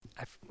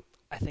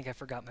think I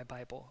forgot my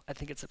Bible. I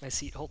think it's at my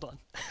seat. Hold on.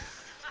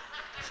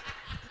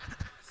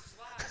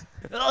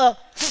 Ah!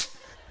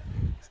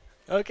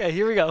 Okay,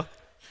 here we go.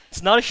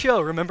 It's not a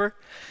show, remember?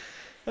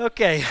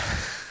 Okay.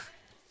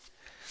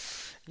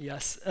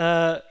 Yes.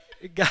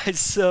 Guys,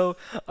 so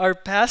our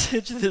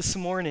passage this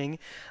morning,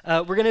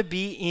 we're going to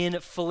be in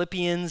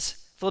Philippians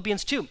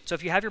 2. So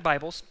if you have your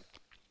Bibles,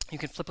 you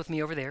can flip with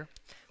me over there.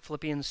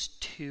 Philippians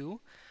 2,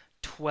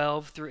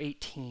 12 through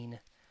 18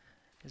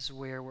 is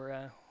where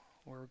we're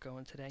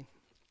going today.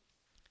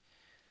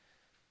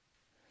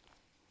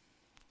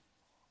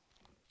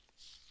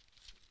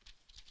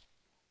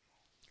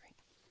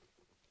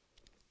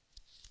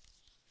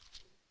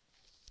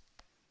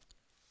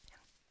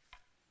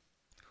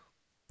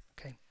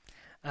 Okay.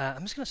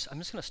 I'm just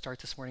gonna start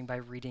this morning by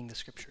reading the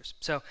scriptures.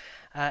 So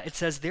it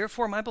says,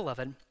 "Therefore, my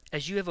beloved,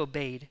 as you have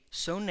obeyed,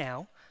 so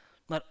now,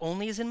 not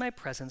only as in my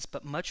presence,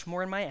 but much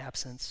more in my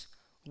absence,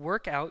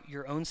 work out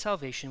your own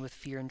salvation with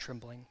fear and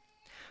trembling.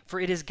 For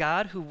it is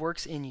God who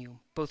works in you,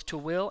 both to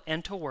will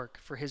and to work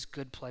for his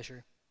good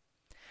pleasure.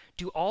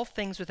 Do all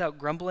things without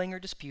grumbling or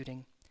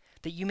disputing,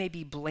 that you may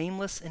be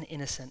blameless and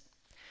innocent,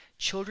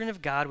 children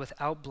of God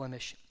without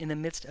blemish, in the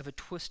midst of a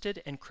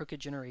twisted and crooked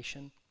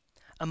generation,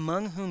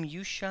 among whom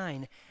you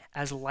shine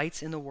as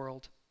lights in the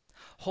world,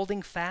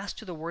 holding fast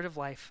to the word of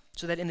life,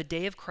 so that in the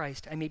day of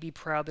Christ I may be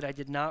proud that I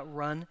did not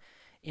run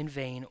in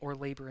vain or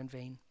labor in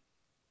vain.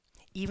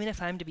 Even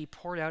if I am to be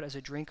poured out as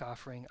a drink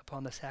offering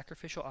upon the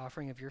sacrificial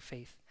offering of your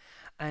faith,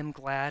 I am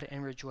glad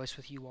and rejoice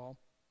with you all.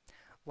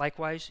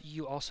 Likewise,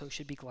 you also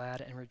should be glad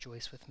and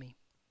rejoice with me."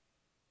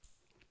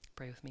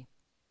 Pray with me.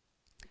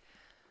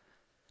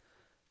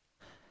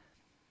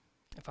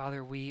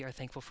 Father, we are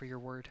thankful for your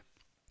word.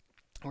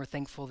 We're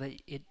thankful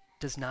that it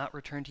does not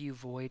return to you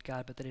void,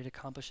 God, but that it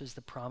accomplishes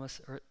the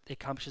promise, or it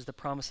accomplishes the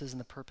promises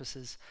and the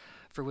purposes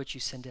for which you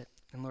send it.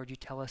 And Lord, you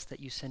tell us that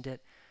you send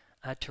it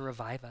to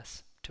revive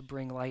us, to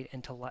bring light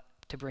and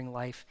to bring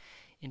life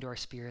into our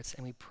spirits.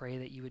 And we pray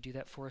that you would do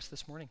that for us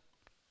this morning.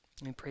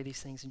 And we pray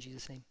these things in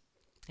Jesus' name.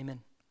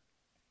 Amen.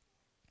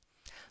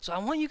 So I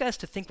want you guys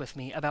to think with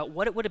me about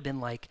what it would have been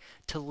like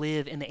to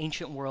live in the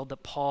ancient world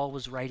that Paul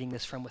was writing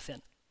this from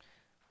within.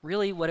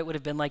 Really what it would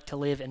have been like to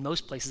live in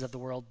most places of the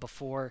world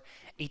before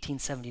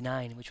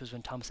 1879, which was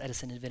when Thomas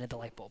Edison invented the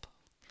light bulb.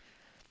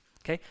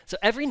 Okay, so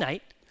every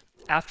night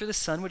after the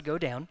sun would go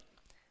down,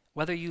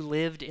 whether you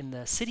lived in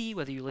the city,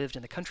 whether you lived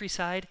in the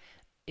countryside,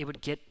 it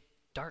would get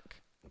dark.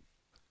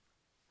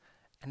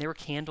 And there were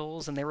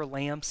candles and there were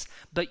lamps,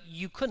 but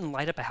you couldn't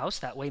light up a house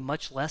that way,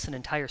 much less an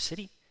entire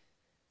city.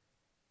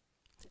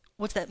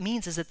 What that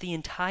means is that the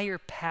entire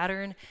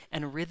pattern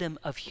and rhythm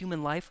of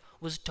human life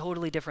was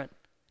totally different.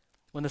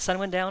 When the sun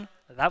went down,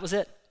 that was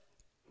it.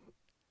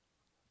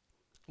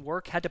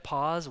 Work had to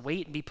pause,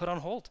 wait, and be put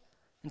on hold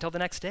until the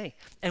next day.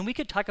 And we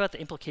could talk about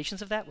the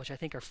implications of that, which I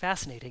think are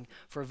fascinating,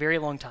 for a very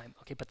long time.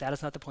 Okay, but that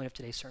is not the point of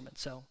today's sermon.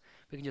 So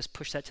we can just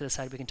push that to the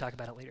side. We can talk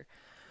about it later.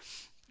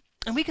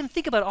 And we can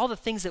think about all the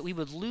things that we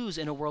would lose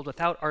in a world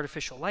without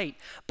artificial light,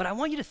 but I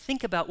want you to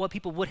think about what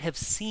people would have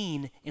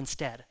seen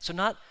instead. So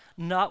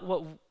not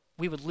what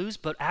we would lose,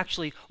 but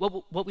actually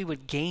what we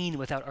would gain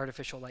without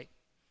artificial light.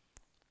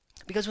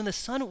 Because when the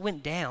sun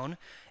went down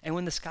and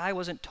when the sky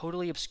wasn't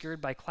totally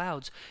obscured by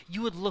clouds,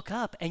 you would look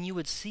up and you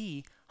would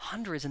see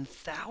hundreds and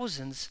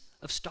thousands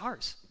of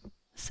stars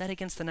set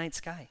against the night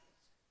sky.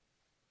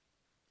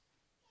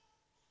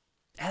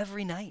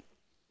 Every night.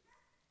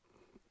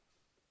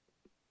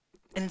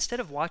 And instead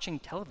of watching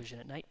television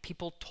at night,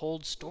 people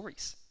told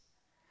stories.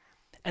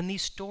 And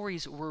these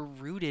stories were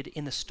rooted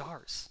in the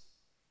stars.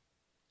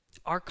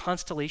 Our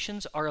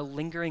constellations are a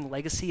lingering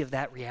legacy of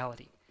that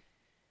reality.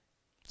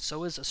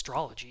 So is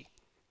astrology.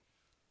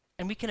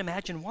 And we can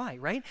imagine why,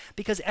 right?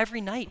 Because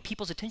every night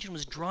people's attention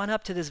was drawn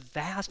up to this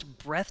vast,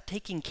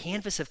 breathtaking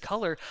canvas of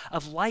color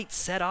of light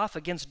set off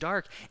against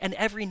dark. And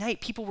every night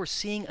people were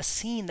seeing a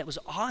scene that was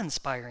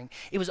awe-inspiring.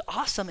 It was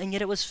awesome, and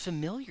yet it was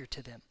familiar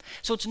to them.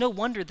 So it's no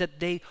wonder that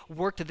they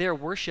worked their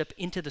worship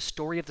into the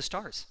story of the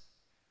stars.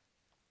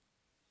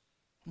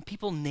 And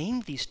people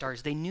named these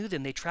stars. They knew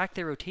them. They tracked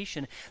their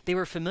rotation. They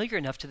were familiar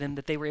enough to them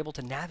that they were able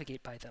to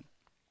navigate by them.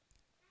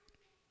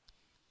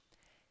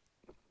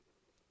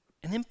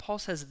 And then Paul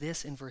says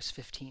this in verse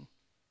 15.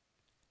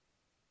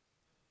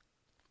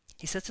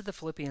 He says to the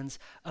Philippians,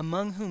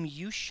 "Among whom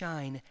you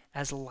shine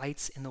as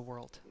lights in the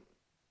world."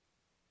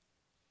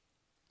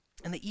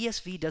 And the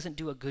ESV doesn't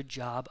do a good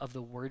job of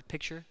the word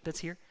picture that's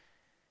here.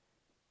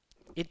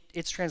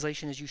 Its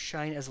translation is "you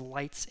shine as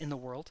lights in the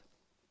world."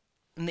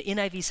 And the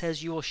NIV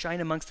says "you will shine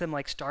amongst them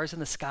like stars in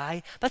the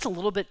sky." That's a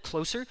little bit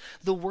closer.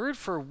 The word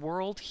for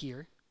world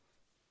here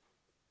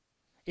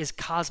is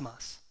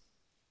cosmos.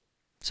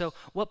 So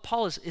what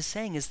Paul is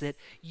saying is that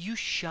you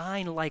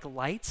shine like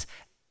lights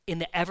in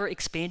the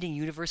ever-expanding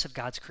universe of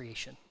God's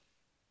creation.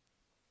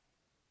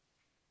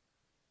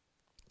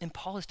 And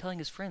Paul is telling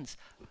his friends,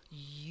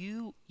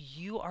 you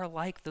are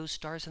like those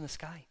stars in the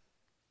sky.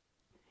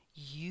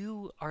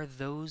 You are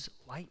those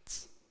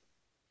lights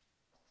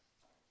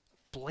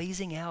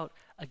blazing out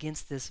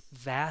against this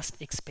vast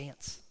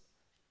expanse.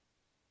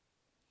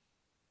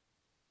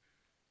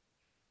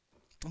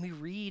 And we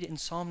read in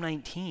Psalm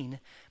 19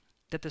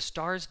 that the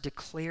stars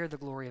declare the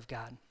glory of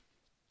God.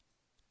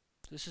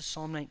 This is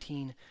Psalm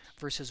 19,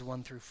 verses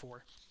 1 through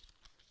 4.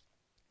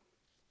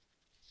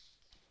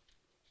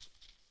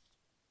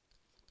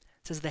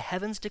 It says, "The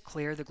heavens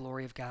declare the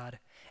glory of God,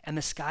 and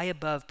the sky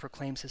above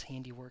proclaims his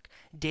handiwork.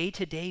 Day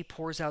to day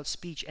pours out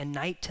speech, and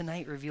night to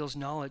night reveals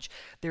knowledge.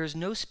 There is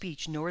no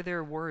speech, nor are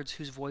there words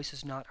whose voice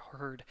is not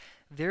heard.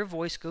 Their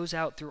voice goes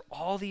out through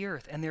all the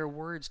earth, and their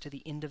words to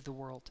the end of the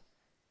world."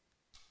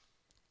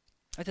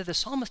 Right, that the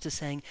psalmist is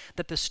saying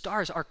that the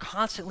stars are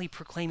constantly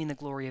proclaiming the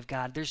glory of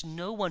God. There's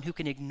no one who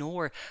can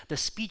ignore the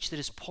speech that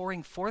is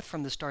pouring forth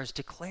from the stars,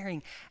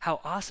 declaring how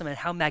awesome and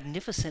how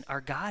magnificent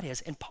our God is.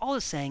 And Paul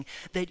is saying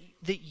that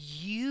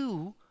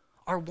you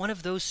are one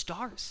of those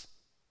stars.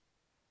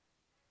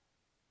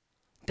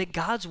 That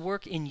God's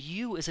work in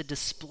you is a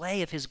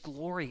display of his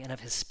glory and of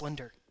his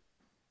splendor.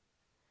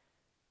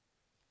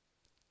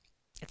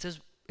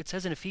 It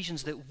says in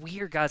Ephesians that we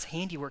are God's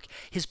handiwork,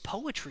 his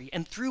poetry,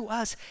 and through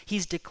us,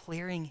 he's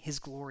declaring his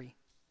glory.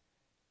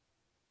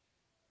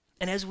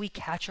 And as we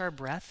catch our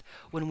breath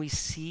when we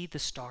see the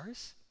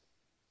stars,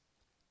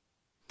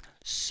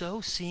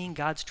 so seeing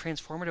God's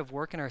transformative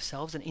work in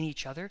ourselves and in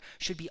each other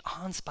should be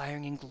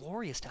awe-inspiring and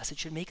glorious to us. It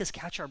should make us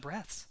catch our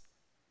breaths.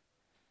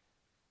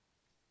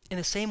 In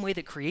the same way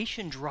that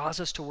creation draws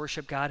us to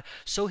worship God,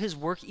 so his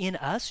work in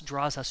us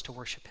draws us to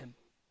worship him.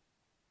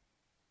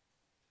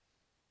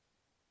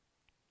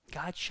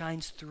 God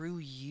shines through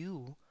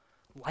you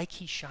like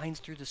he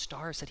shines through the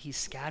stars that he's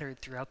scattered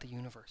throughout the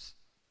universe.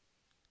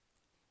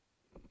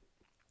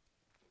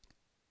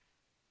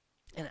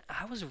 And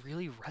I was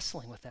really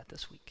wrestling with that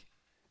this week.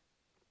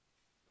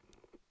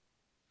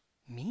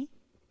 Me?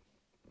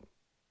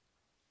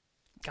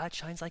 God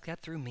shines like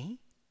that through me?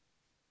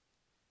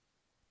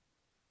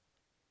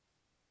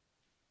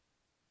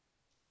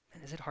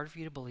 And is it hard for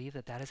you to believe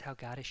that that is how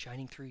God is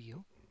shining through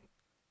you?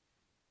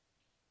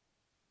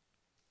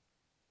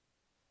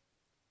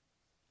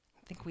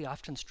 I think we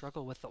often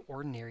struggle with the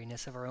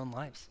ordinariness of our own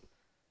lives,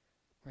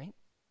 right?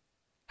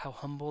 How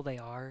humble they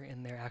are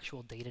in their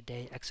actual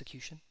day-to-day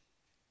execution,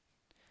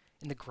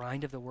 in the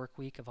grind of the work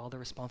week of all the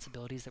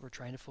responsibilities that we're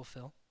trying to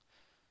fulfill.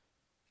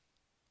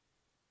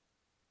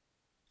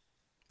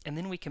 And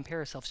then we compare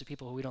ourselves to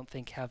people who we don't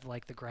think have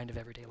like the grind of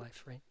everyday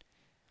life, right?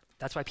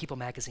 That's why People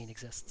magazine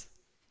exists.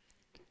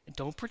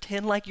 Don't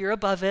pretend like you're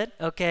above it,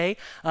 okay?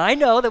 I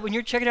know that when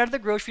you're checking out of the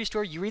grocery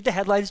store, you read the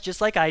headlines just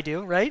like I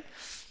do, right?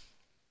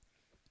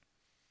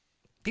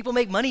 People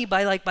make money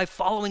by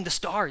following the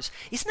stars.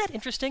 Isn't that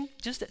interesting?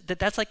 Just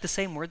that's like the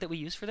same word that we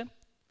use for them,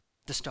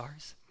 the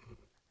stars.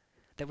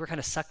 That we're kind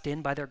of sucked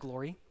in by their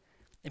glory.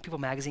 And People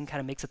magazine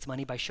kind of makes its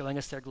money by showing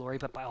us their glory,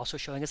 but by also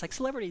showing us like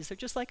celebrities. They're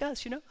just like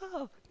us, you know?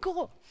 Oh,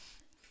 cool.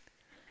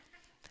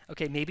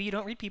 Okay, maybe you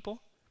don't read People,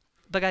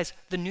 but guys,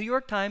 the New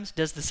York Times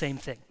does the same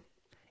thing.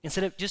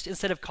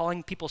 Instead of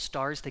calling people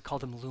stars, they call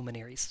them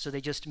luminaries. So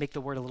they just make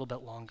the word a little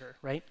bit longer,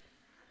 right?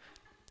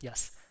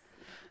 Yes.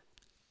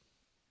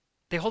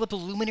 They hold up the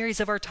luminaries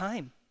of our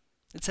time.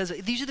 It says,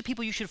 these are the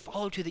people you should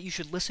follow to, that you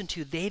should listen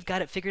to. They've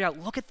got it figured out.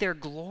 Look at their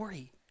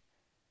glory.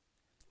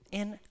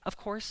 And of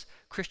course,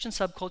 Christian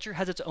subculture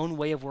has its own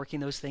way of working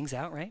those things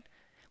out, right?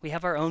 We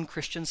have our own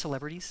Christian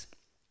celebrities.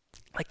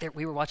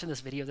 We were watching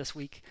this video this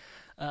week,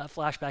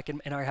 flashback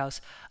in our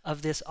house,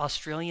 of this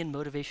Australian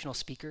motivational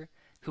speaker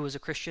who was a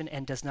Christian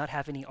and does not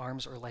have any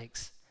arms or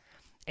legs.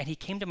 And he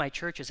came to my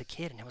church as a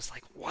kid, and it was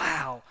like,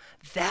 wow,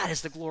 that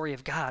is the glory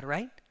of God,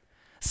 right?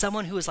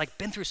 Someone who has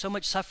been through so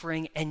much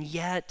suffering and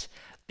yet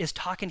is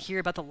talking here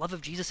about the love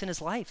of Jesus in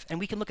his life. And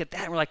we can look at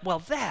that and we're like, well,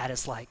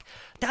 that's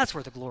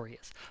where the glory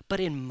is. But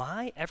in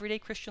my everyday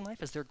Christian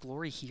life, is there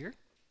glory here?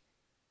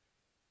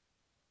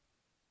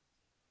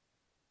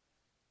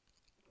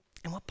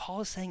 And what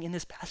Paul is saying in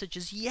this passage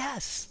is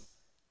yes.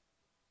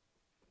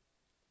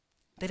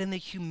 That in the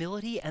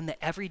humility and the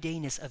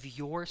everydayness of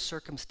your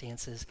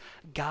circumstances,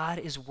 God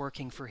is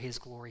working for his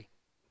glory.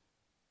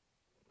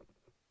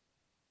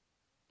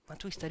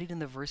 That's what we studied in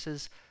the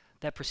verses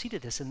that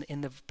preceded this,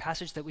 in the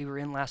passage that we were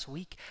in last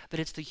week, that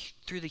it's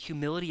through the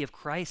humility of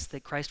Christ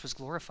that Christ was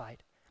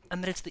glorified,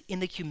 and that it's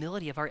in the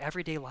humility of our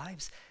everyday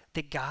lives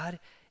that God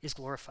is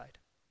glorified.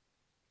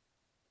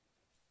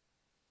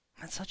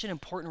 That's such an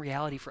important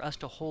reality for us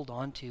to hold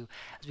on to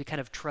as we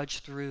kind of trudge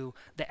through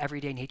the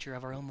everyday nature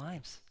of our own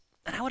lives.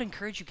 And I would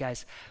encourage you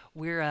guys,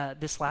 we're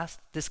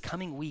this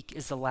coming week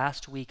is the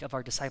last week of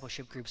our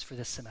discipleship groups for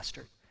this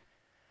semester.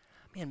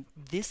 Man,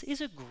 this is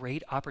a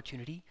great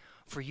opportunity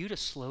for you to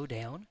slow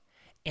down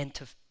and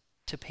to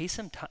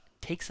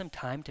take some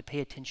time to pay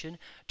attention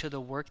to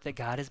the work that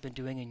God has been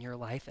doing in your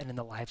life and in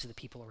the lives of the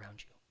people around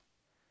you.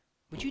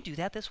 Would you do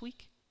that this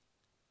week?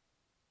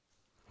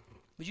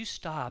 Would you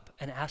stop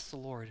and ask the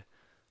Lord,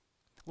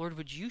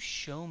 would you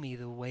show me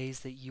the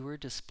ways that you are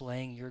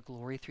displaying your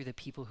glory through the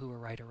people who are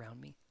right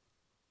around me?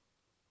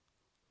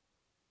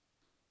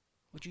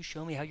 Would you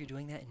show me how you're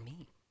doing that in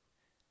me?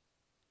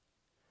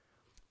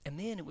 And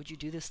then would you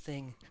do this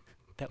thing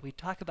that we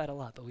talk about a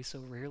lot, but we so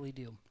rarely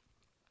do?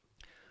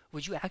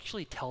 Would you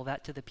actually tell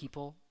that to the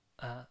people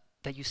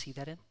that you see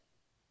that in?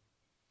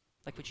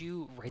 Like, would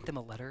you write them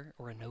a letter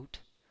or a note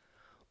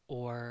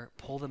or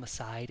pull them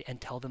aside and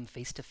tell them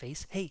face to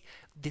face, hey,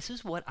 this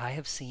is what I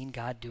have seen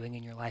God doing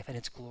in your life, and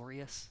it's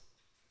glorious?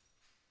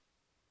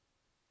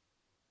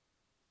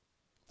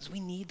 Because we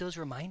need those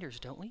reminders,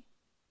 don't we?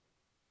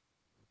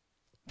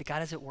 That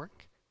God is at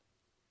work.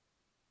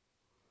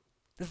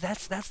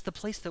 That's the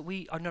place that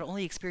we are not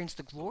only experience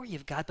the glory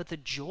of God, but the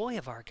joy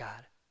of our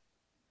God.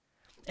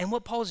 And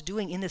what Paul is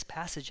doing in this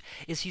passage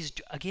is he's,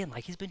 again,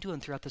 like he's been doing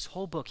throughout this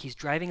whole book, he's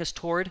driving us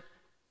toward.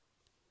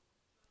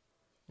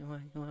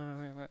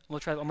 We'll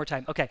try it one more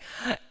time. Okay.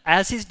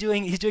 As he's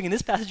doing in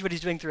this passage, what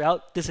he's doing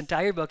throughout this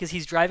entire book is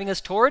he's driving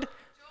us toward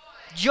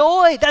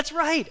joy. That's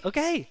right.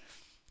 Okay.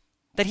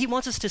 That he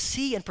wants us to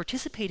see and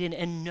participate in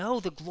and know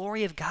the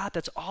glory of God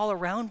that's all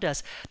around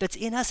us, that's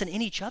in us and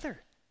in each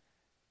other.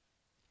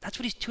 That's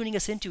what he's tuning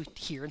us into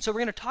here. And so we're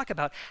going to talk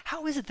about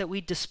how is it that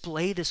we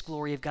display this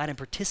glory of God and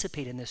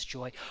participate in this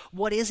joy?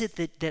 What is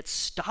it that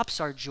stops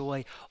our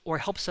joy or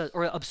helps us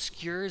or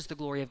obscures the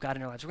glory of God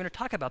in our lives? We're going to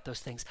talk about those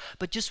things.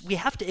 But just we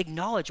have to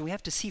acknowledge and we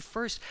have to see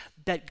first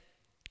that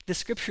the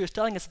scripture is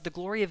telling us that the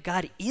glory of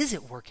God is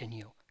at work in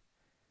you.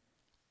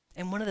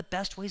 And one of the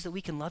best ways that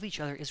we can love each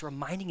other is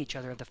reminding each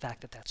other of the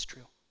fact that that's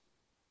true.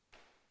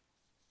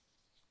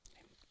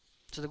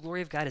 So the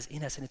glory of God is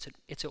in us and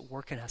it's at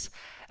work in us.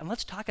 And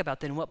let's talk about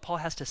then what Paul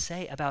has to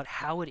say about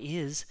how it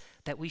is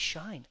that we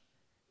shine.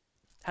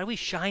 How do we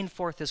shine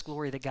forth this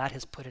glory that God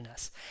has put in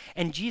us?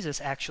 And Jesus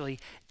actually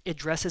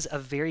addresses a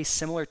very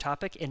similar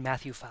topic in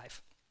Matthew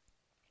 5.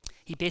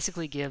 He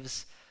basically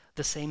gives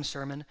the same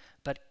sermon,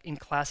 but in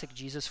classic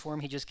Jesus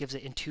form, he just gives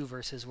it in 2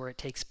 verses where it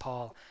takes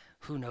Paul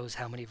who knows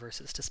how many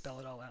verses to spell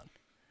it all out.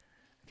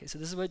 Okay, so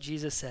this is what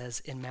Jesus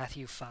says in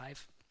Matthew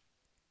 5.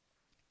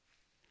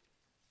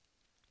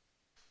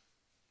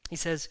 He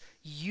says,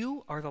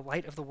 "You are the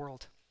light of the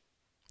world.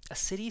 A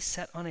city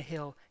set on a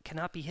hill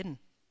cannot be hidden.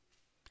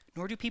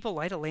 Nor do people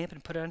light a lamp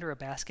and put it under a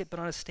basket, but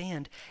on a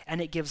stand,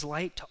 and it gives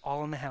light to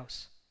all in the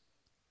house.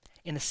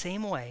 In the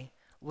same way,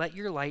 let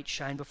your light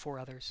shine before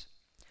others,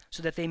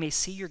 so that they may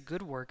see your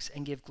good works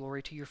and give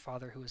glory to your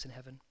Father who is in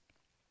heaven.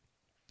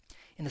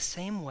 In the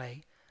same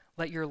way,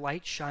 let your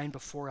light shine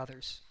before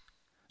others,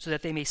 so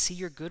that they may see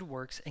your good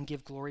works and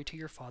give glory to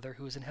your Father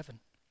who is in heaven."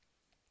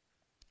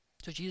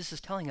 So Jesus is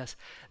telling us,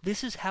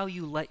 this is how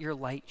you let your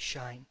light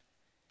shine,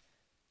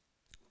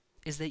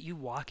 is that you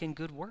walk in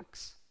good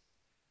works.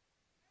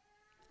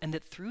 And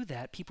that through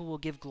that, people will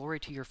give glory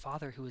to your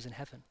Father who is in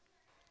heaven.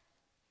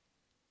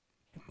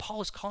 And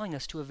Paul is calling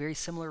us to a very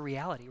similar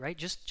reality, right?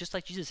 Just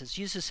like Jesus is.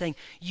 Jesus is saying,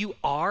 you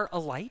are a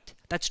light.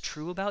 That's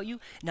true about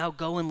you. Now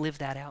go and live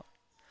that out.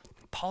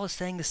 Paul is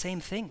saying the same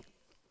thing.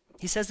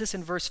 He says this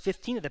in verse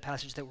 15 of the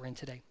passage that we're in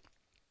today.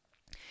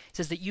 He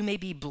says that you may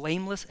be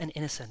blameless and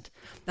innocent.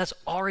 That's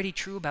already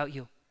true about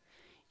you.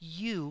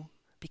 You,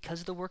 because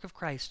of the work of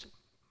Christ,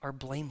 are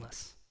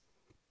blameless.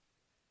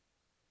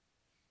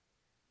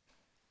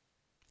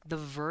 The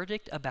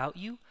verdict about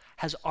you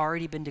has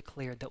already been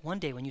declared, that one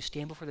day when you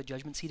stand before the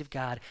judgment seat of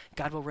God,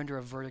 God will render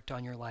a verdict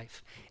on your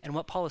life. And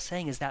what Paul is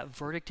saying is that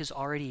verdict is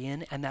already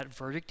in, and that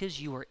verdict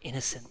is you are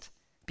innocent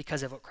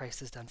because of what Christ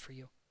has done for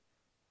you.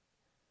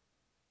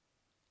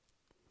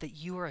 That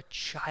you are a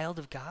child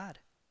of God.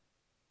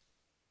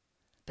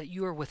 That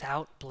you are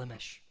without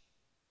blemish.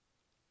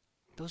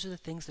 Those are the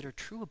things that are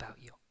true about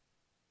you.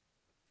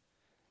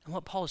 And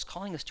what Paul is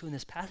calling us to in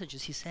this passage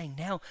is he's saying,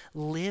 now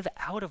live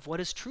out of what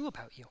is true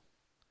about you.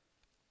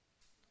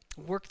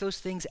 Work those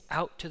things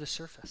out to the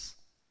surface.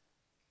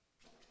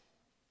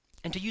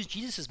 And to use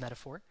Jesus'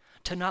 metaphor,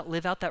 to not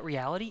live out that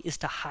reality is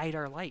to hide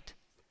our light,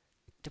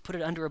 to put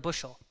it under a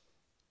bushel.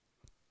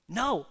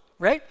 No,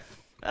 right?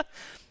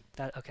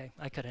 Okay,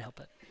 I couldn't help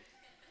it.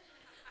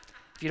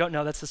 If you don't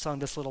know, that's the song,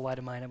 This Little Light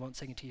of Mine. I won't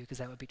sing it to you because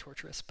that would be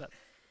torturous, but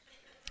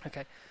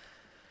okay.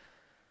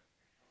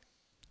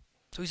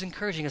 So he's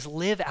encouraging us,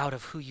 live out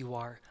of who you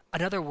are.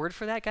 Another word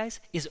for that,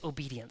 guys, is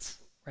obedience,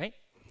 right?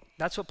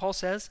 That's what Paul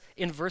says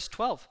in verse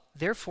 12.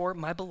 Therefore,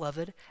 my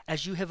beloved,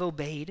 as you have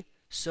obeyed,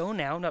 so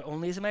now, not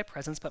only is in my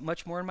presence, but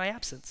much more in my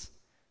absence.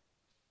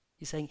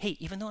 He's saying, hey,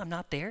 even though I'm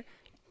not there,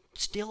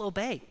 still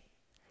obey.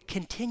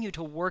 Continue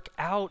to work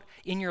out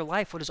in your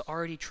life what is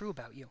already true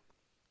about you.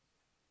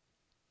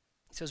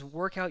 He says,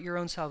 work out your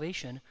own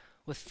salvation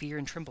with fear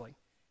and trembling.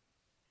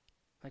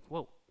 Like,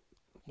 whoa,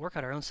 work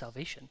out our own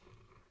salvation.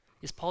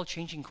 Is Paul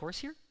changing course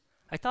here?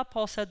 I thought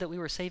Paul said that we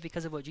were saved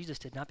because of what Jesus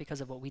did, not because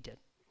of what we did.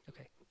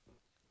 Okay,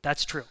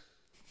 that's true.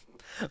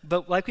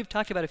 But like we've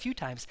talked about a few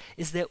times,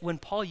 is that when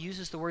Paul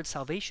uses the word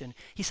salvation,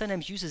 he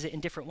sometimes uses it in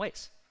different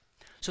ways.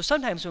 So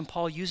sometimes when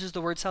Paul uses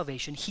the word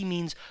salvation, he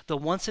means the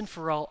once and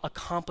for all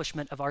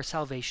accomplishment of our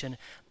salvation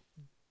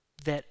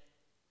that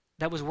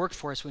was worked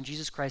for us when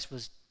Jesus Christ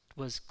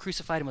was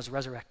crucified and was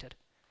resurrected.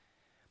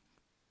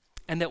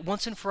 And that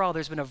once and for all,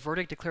 there's been a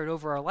verdict declared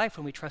over our life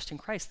when we trust in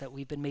Christ that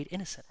we've been made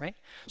innocent, right?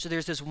 So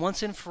there's this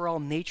once and for all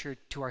nature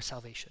to our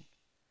salvation.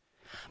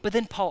 But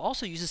then Paul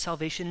also uses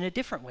salvation in a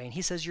different way, and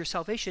he says your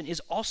salvation is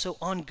also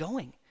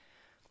ongoing.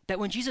 That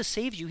when Jesus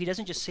saves you, he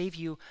doesn't just save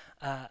you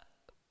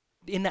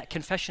in that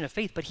confession of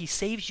faith, but he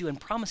saves you and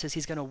promises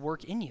he's going to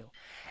work in you.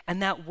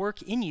 And that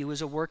work in you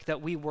is a work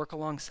that we work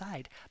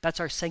alongside. That's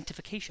our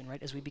sanctification,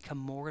 right? As we become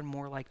more and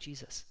more like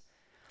Jesus.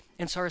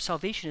 And so our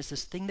salvation is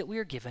this thing that we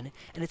are given,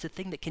 and it's a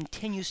thing that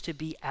continues to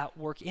be at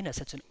work in us.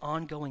 It's an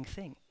ongoing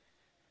thing.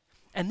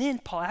 And then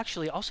Paul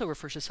actually also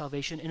refers to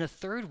salvation in a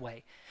third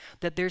way,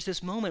 that there's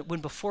this moment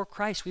when before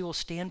Christ we will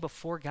stand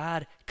before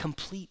God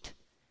complete.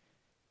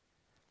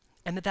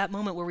 And that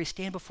moment where we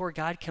stand before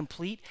God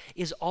complete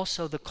is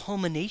also the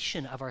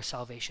culmination of our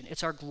salvation.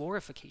 It's our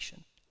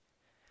glorification.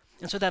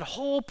 And so that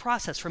whole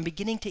process from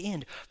beginning to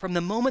end, from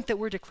the moment that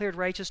we're declared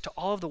righteous to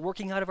all of the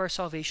working out of our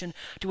salvation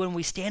to when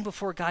we stand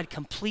before God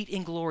complete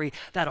in glory,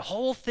 that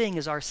whole thing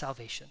is our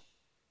salvation.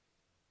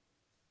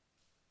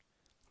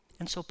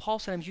 And so Paul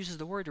sometimes uses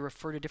the word to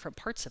refer to different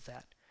parts of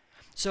that.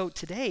 So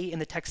today in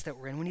the text that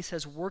we're in, when he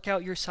says work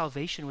out your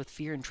salvation with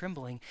fear and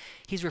trembling,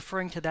 he's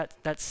referring to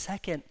that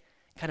second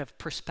kind of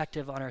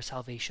perspective on our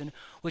salvation,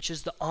 which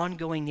is the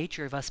ongoing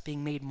nature of us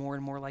being made more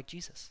and more like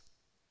Jesus.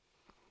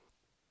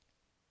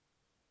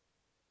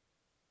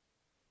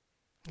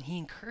 And he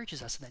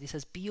encourages us in that. He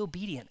says, be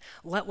obedient.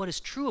 Let what is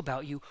true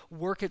about you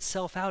work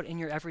itself out in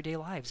your everyday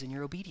lives, in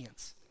your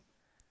obedience.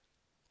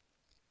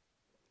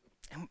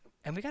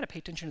 And we got to pay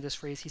attention to this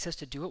phrase. He says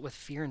to do it with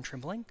fear and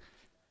trembling.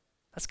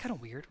 That's kind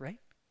of weird, right?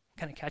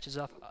 Kind of catches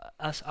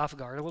us off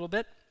guard a little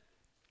bit.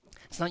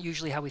 It's not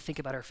usually how we think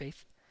about our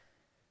faith.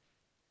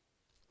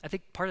 I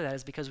think part of that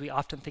is because we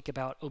often think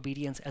about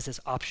obedience as this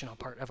optional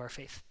part of our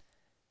faith.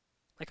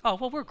 Like, oh,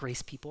 well, we're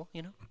grace people,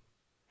 you know?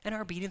 And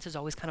our obedience is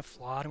always kind of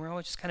flawed, and we're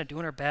always just kind of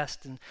doing our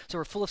best, and so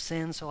we're full of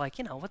sin, so like,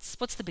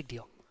 what's the big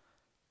deal?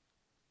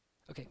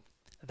 Okay,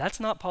 that's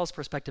not Paul's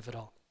perspective at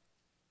all.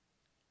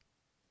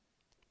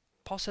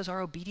 Paul says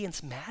our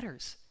obedience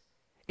matters.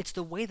 It's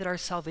the way that our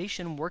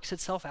salvation works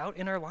itself out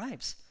in our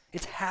lives.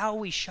 It's how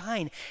we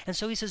shine. And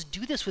so he says,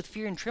 do this with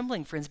fear and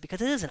trembling, friends,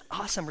 because it is an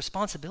awesome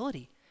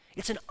responsibility.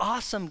 It's an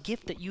awesome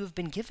gift that you have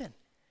been given.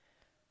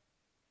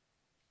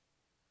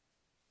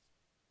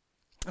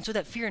 And so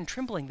that fear and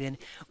trembling then,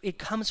 it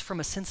comes from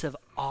a sense of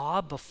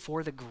awe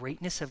before the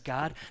greatness of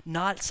God,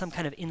 not some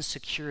kind of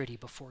insecurity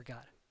before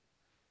God.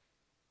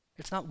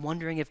 It's not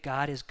wondering if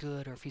God is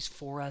good or if he's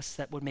for us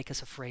that would make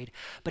us afraid,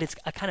 but it's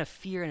a kind of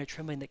fear and a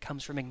trembling that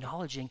comes from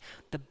acknowledging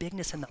the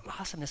bigness and the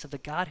awesomeness of the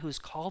God who has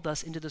called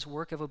us into this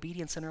work of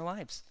obedience in our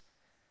lives.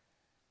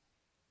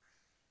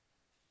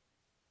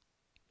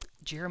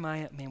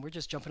 Jeremiah, man, we're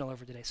just jumping all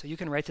over today. So you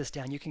can write this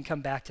down. You can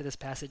come back to this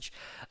passage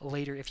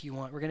later if you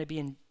want. We're going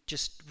to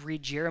just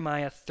read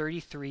Jeremiah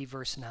 33,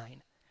 verse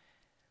 9.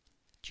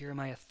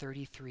 Jeremiah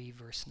 33,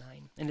 verse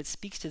 9. And it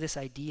speaks to this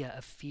idea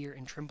of fear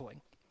and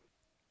trembling.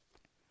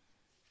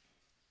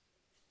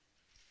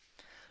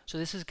 So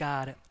this is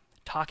God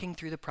talking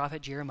through the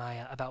prophet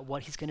Jeremiah about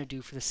what he's going to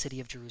do for the city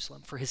of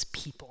Jerusalem, for his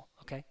people,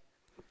 okay?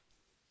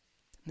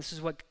 This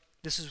is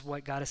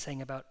what God is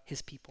saying about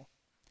his people.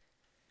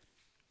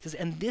 It says,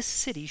 and this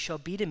city shall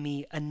be to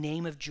me a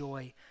name of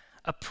joy,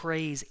 a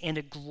praise, and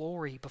a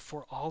glory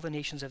before all the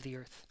nations of the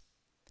earth.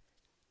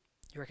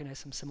 You recognize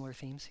some similar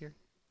themes here?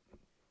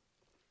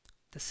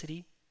 The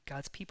city,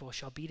 God's people,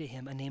 shall be to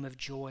him a name of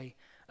joy,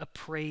 a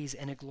praise,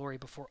 and a glory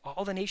before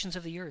all the nations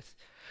of the earth,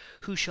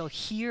 who shall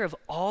hear of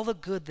all the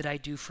good that I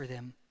do for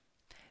them.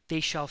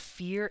 They shall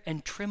fear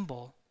and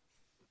tremble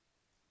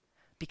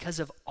because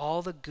of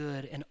all the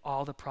good and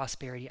all the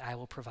prosperity I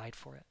will provide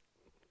for it.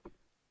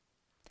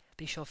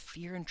 They shall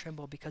fear and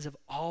tremble because of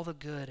all the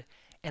good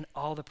and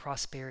all the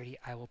prosperity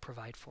I will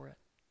provide for it.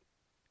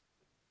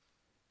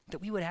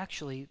 That we would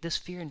actually, this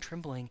fear and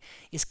trembling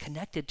is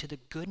connected to the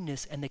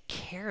goodness and the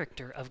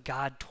character of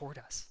God toward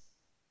us.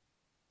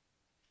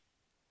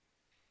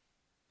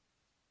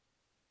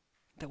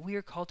 That we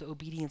are called to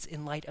obedience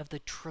in light of the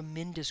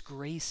tremendous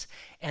grace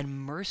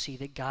and mercy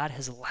that God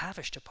has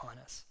lavished upon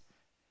us.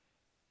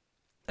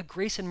 A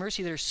grace and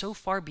mercy that are so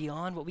far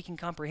beyond what we can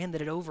comprehend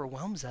that it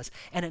overwhelms us,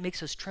 and it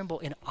makes us tremble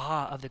in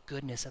awe of the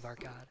goodness of our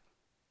God.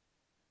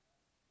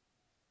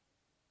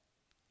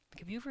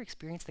 Have you ever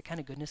experienced the kind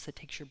of goodness that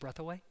takes your breath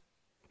away?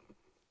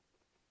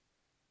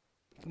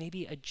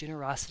 Maybe a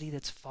generosity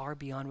that's far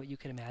beyond what you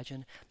can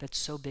imagine, that's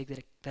so big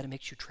that it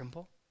makes you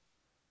tremble?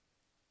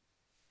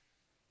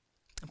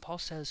 And Paul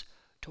says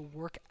to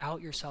work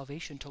out your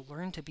salvation, to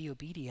learn to be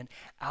obedient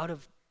out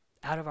of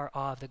our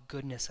awe of the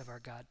goodness of our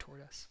God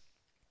toward us.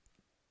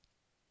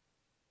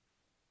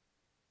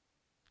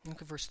 Look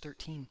at verse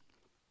 13.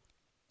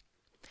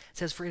 It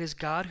says, for it is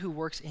God who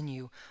works in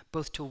you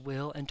both to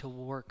will and to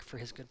work for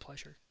his good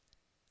pleasure.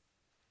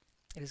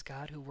 It is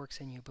God who works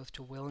in you both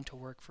to will and to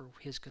work for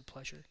his good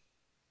pleasure.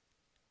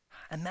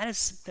 And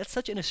that's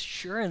such an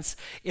assurance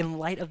in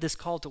light of this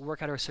call to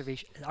work out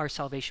our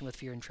salvation with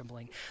fear and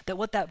trembling. That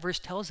what that verse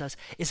tells us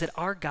is that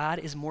our God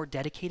is more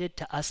dedicated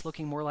to us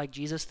looking more like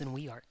Jesus than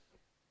we are.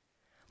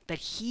 That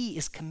he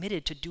is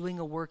committed to doing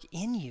a work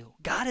in you.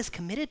 God is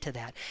committed to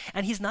that.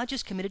 And he's not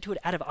just committed to it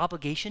out of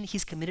obligation,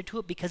 he's committed to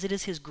it because it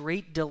is his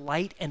great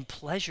delight and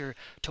pleasure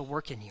to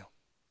work in you.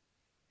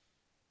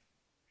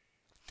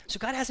 So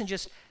God hasn't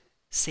just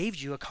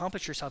saved you,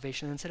 accomplished your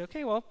salvation, and said,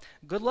 okay, well,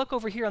 good luck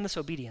over here on this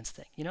obedience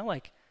thing.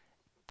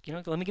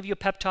 Let me give you a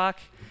pep talk,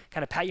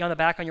 kind of pat you on the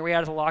back on your way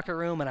out of the locker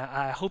room, and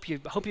I hope you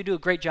do a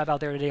great job out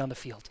there today on the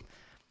field.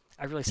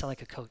 I really sound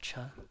like a coach,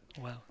 huh?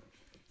 Wow.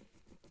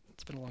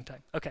 It's been a long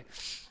time. Okay.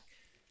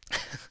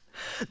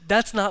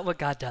 That's not what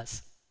God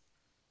does.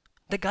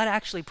 That God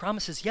actually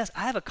promises, yes,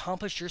 I have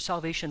accomplished your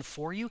salvation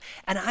for you,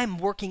 and I'm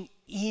working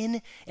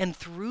in and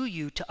through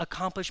you to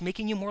accomplish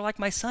making you more like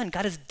my son.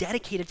 God is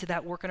dedicated to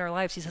that work in our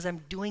lives. He says,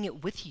 I'm doing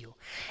it with you.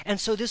 And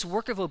so this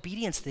work of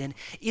obedience then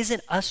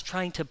isn't us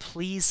trying to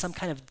please some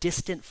kind of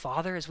distant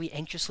father as we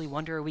anxiously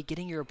wonder, are we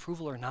getting your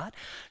approval or not?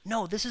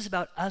 No, this is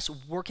about us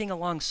working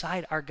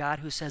alongside our God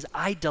who says,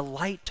 I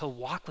delight to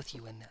walk with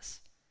you in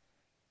this.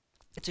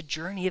 It's a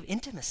journey of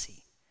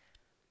intimacy.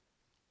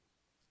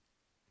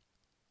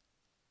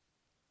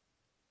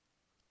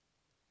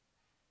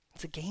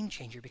 It's a game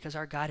changer because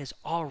our God is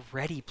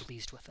already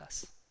pleased with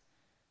us.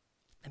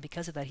 And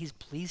because of that, he's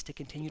pleased to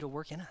continue to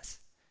work in us.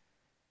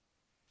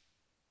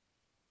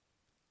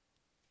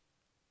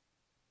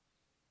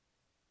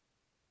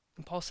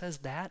 And Paul says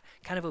that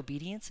kind of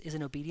obedience is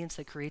an obedience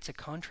that creates a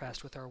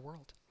contrast with our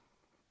world.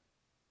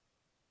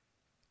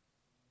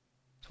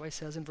 That's why he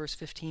says in verse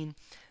 15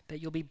 that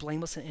you'll be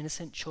blameless and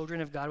innocent,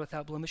 children of God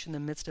without blemish in the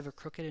midst of a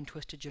crooked and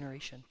twisted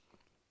generation.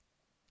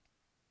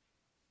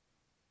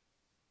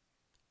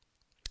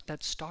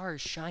 That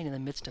stars shine in the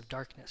midst of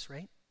darkness,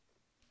 right?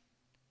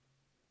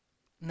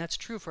 And that's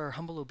true for our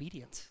humble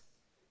obedience.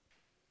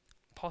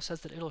 Paul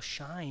says that it'll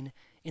shine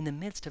in the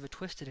midst of a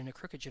twisted and a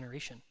crooked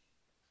generation.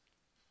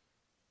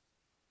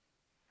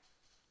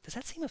 Does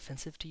that seem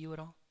offensive to you at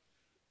all?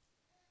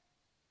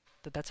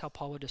 That's how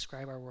Paul would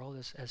describe our world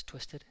as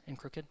twisted and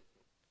crooked?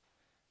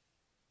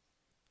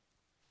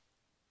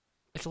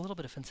 It's a little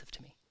bit offensive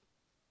to me.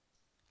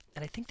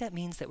 And I think that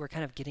means that we're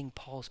kind of getting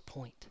Paul's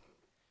point.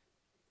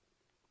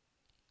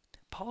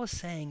 Paul is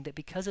saying that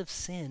because of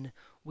sin,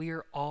 we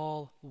are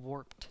all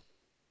warped.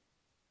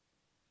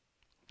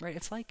 Right?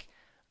 It's like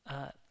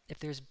if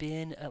there's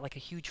been a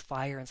huge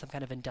fire in some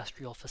kind of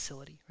industrial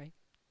facility, right?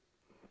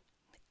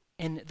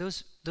 And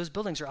those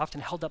buildings are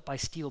often held up by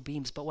steel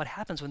beams, but what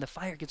happens when the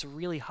fire gets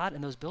really hot in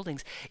those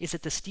buildings is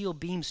that the steel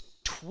beams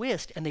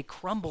twist and they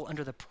crumble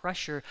under the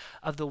pressure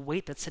of the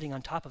weight that's sitting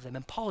on top of them.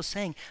 And Paul is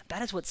saying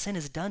that is what sin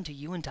has done to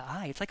you and to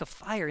I. It's like a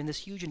fire in this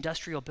huge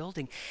industrial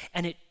building,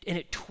 and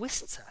it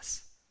twists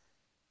us.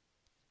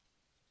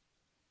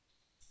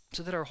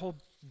 So that our whole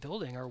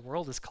building, our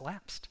world is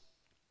collapsed.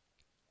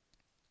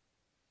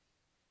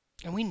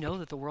 And we know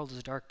that the world is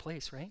a dark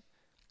place, right?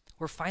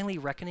 We're finally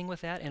reckoning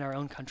with that in our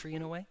own country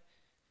in a way.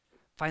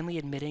 Finally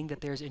admitting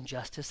that there's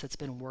injustice that's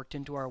been worked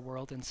into our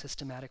world in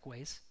systematic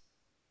ways.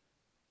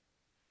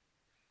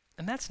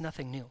 And that's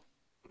nothing new.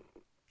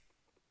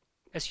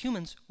 As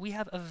humans, we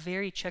have a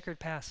very checkered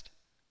past,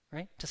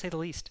 right? To say the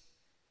least.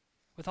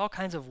 With all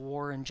kinds of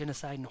war and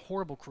genocide and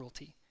horrible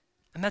cruelty.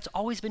 And that's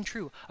always been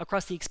true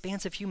across the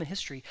expanse of human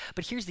history.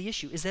 But here's the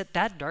issue, is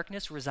that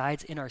darkness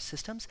resides in our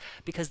systems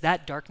because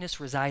that darkness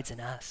resides in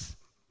us.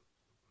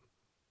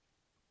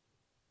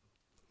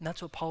 And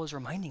that's what Paul is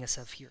reminding us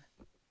of here.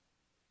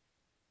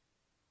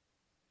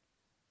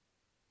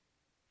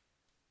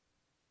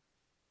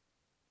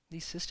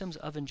 These systems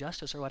of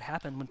injustice are what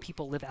happen when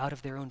people live out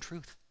of their own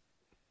truth.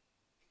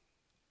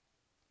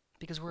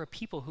 Because we're a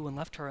people who, when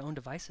left to our own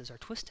devices, are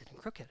twisted and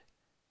crooked.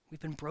 We've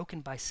been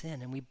broken by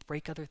sin, and we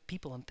break other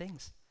people and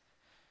things.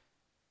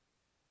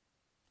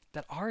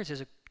 That ours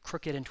is a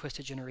crooked and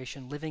twisted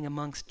generation living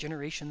amongst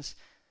generations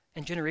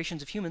and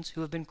generations of humans who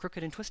have been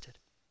crooked and twisted.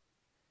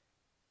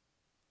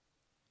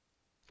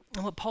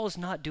 And what Paul is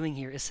not doing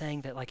here is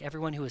saying that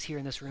everyone who is here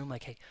in this room,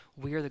 hey,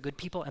 we are the good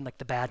people and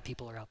the bad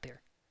people are out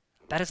there.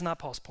 That is not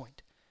Paul's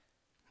point.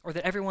 Or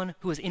that everyone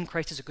who is in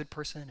Christ is a good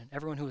person and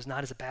everyone who is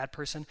not is a bad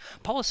person.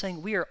 Paul is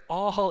saying we are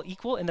all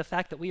equal in the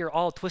fact that we are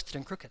all twisted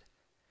and crooked.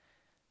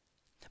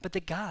 But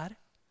that God,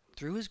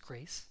 through his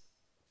grace,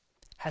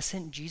 has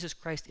sent Jesus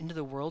Christ into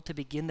the world to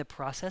begin the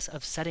process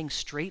of setting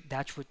straight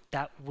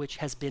that which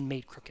has been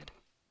made crooked.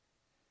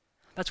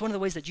 That's one of the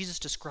ways that Jesus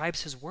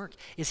describes his work,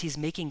 is he's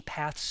making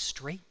paths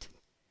straight.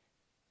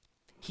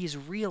 He's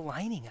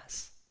realigning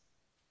us.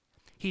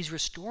 He's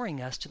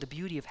restoring us to the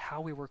beauty of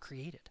how we were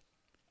created.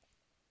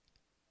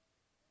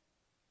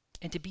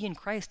 And to be in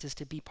Christ is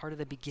to be part of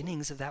the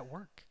beginnings of that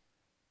work.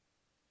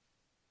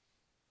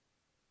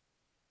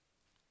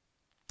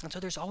 And so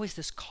there's always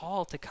this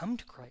call to come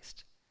to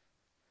Christ,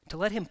 to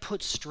let him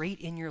put straight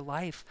in your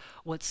life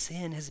what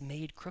sin has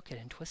made crooked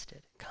and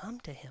twisted. Come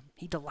to him.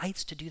 He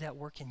delights to do that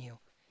work in you.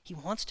 He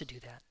wants to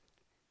do that.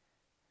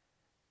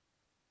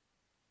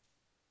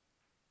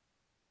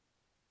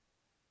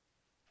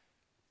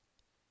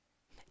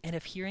 And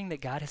if hearing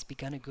that God has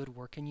begun a good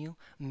work in you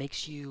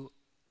makes you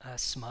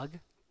smug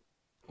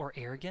or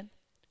arrogant,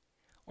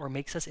 or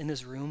makes us in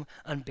this room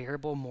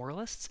unbearable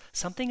moralists,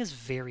 something is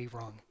very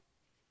wrong.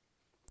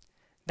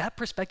 That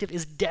perspective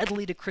is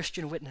deadly to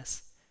Christian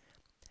witness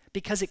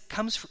because it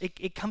comes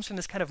from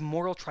this kind of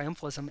moral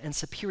triumphalism and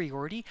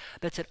superiority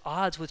that's at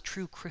odds with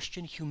true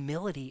Christian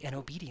humility and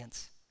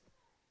obedience.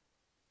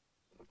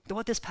 That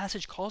what this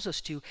passage calls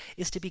us to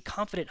is to be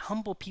confident,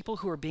 humble people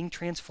who are being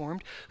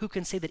transformed, who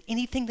can say that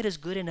anything that is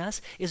good in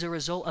us is a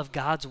result of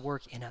God's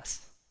work in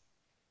us.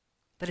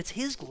 That it's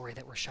his glory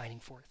that we're shining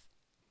forth.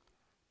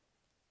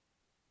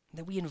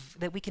 That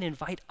we can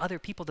invite other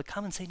people to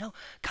come and say, no,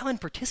 come and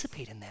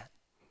participate in that.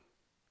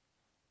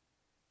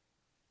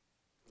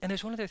 And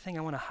there's one other thing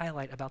I want to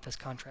highlight about this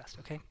contrast,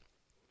 okay?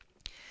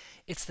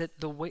 It's that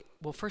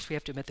first we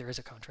have to admit there is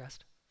a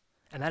contrast.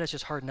 And that is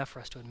just hard enough for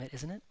us to admit,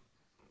 isn't it?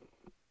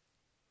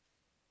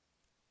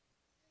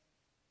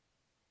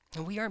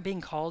 And we aren't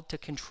being called to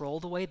control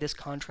the way this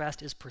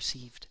contrast is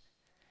perceived.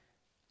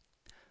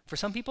 For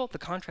some people, the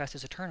contrast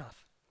is a turnoff.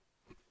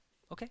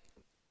 Okay.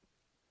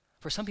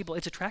 For some people,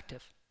 it's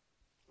attractive.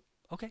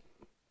 Okay.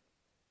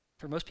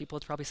 For most people,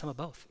 it's probably some of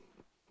both.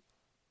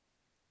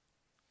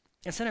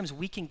 And sometimes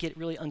we can get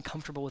really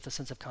uncomfortable with the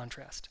sense of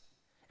contrast.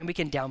 And we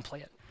can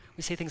downplay it.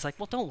 We say things like,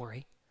 well, don't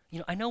worry.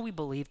 I know we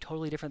believe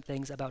totally different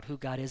things about who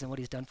God is and what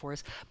he's done for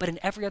us, but in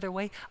every other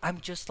way, I'm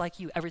just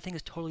like you. Everything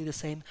is totally the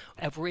same.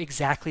 We're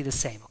exactly the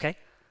same, okay?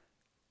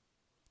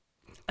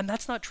 And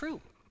that's not true.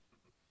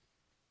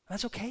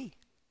 That's okay.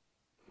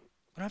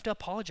 We don't have to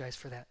apologize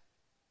for that.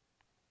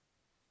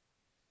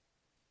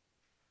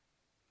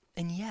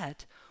 And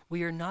yet,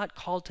 we are not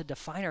called to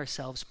define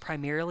ourselves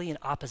primarily in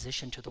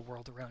opposition to the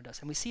world around us.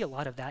 And we see a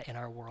lot of that in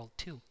our world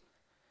too.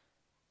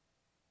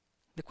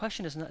 The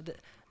question is not,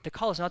 the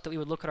call is not that we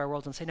would look at our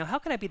world and say, now how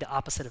can I be the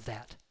opposite of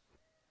that?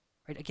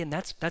 Right? Again,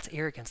 that's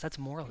arrogance, that's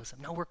moralism.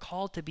 No, we're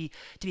called to be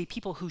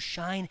people who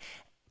shine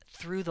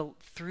through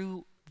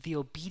the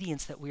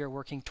obedience that we are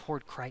working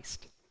toward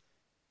Christ.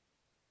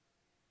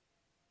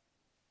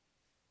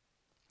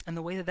 And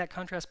the way that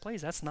contrast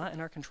plays, that's not in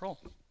our control.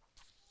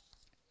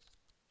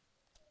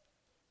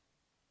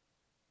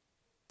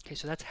 Okay,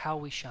 so that's how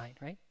we shine,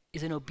 right?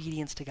 Is in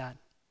obedience to God.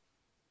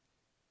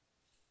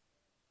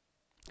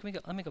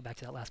 Let me go back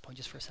to that last point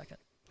just for a second,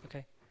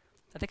 okay?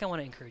 I think I want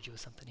to encourage you with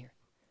something here.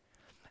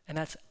 And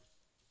that's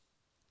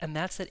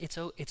that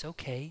it's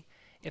okay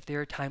if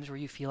there are times where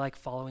you feel like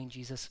following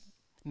Jesus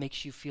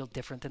makes you feel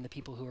different than the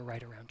people who are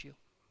right around you.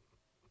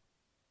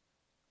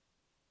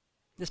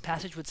 This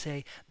passage would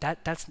say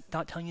that's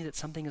not telling you that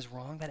something is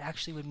wrong. That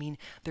actually would mean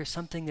there's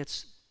something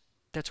that's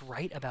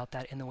right about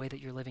that in the way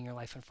that you're living your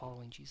life and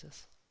following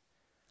Jesus.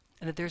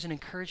 And that there's an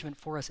encouragement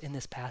for us in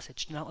this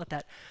passage to not let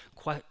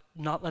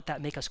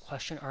that make us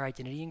question our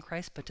identity in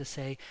Christ, but to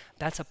say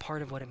that's a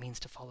part of what it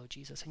means to follow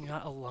Jesus. And you're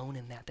not alone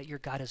in that your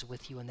God is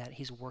with you in that,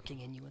 he's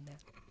working in you in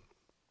that.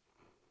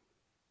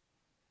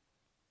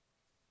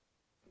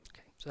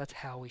 Okay, so that's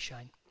how we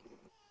shine.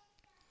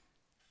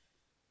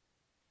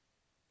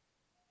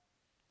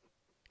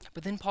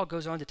 But then Paul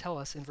goes on to tell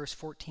us in verse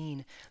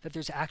 14 that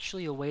there's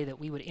actually a way that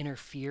we would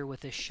interfere with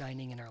this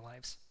shining in our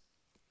lives.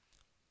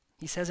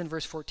 He says in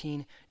verse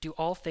 14, do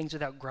all things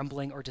without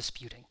grumbling or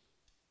disputing.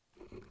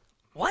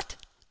 What?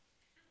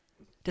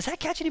 Does that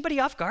catch anybody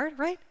off guard,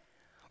 right?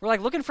 We're like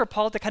looking for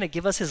Paul to kind of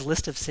give us his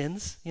list of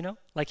sins,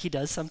 like he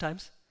does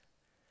sometimes.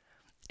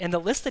 And the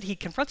list that he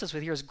confronts us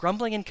with here is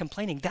grumbling and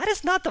complaining. That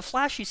is not the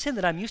flashy sin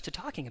that I'm used to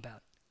talking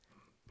about.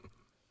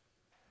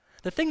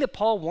 The thing that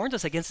Paul warns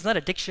us against is not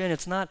addiction.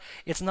 It's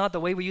not the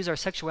way we use our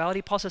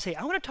sexuality. Paul says, hey,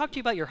 I want to talk to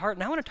you about your heart,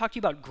 and I want to talk to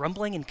you about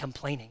grumbling and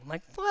complaining. I'm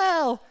like,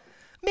 well,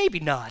 maybe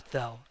not,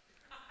 though.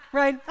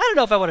 Right? I don't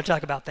know if I want to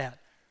talk about that.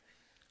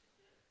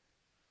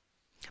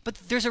 But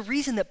there's a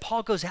reason that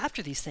Paul goes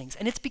after these things,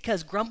 and it's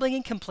because grumbling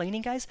and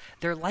complaining, guys,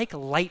 they're like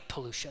light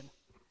pollution.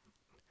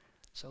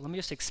 So let me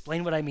just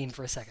explain what I mean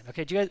for a second.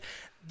 Okay, do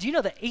you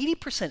know that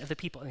 80% of the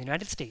people in the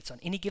United States on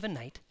any given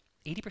night,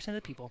 80% of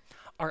the people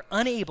are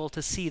unable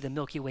to see the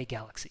Milky Way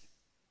galaxy?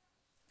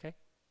 Okay?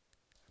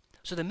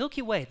 So the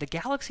Milky Way, the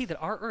galaxy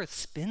that our Earth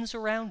spins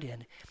around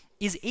in,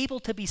 is able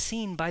to be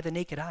seen by the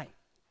naked eye.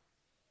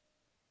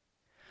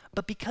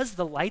 But because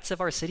the lights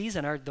of our cities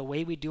and the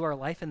way we do our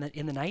life in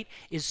the night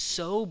is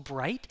so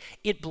bright,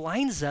 it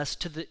blinds us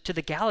to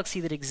the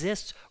galaxy that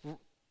exists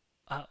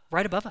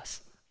right above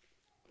us.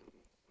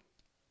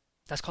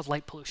 That's called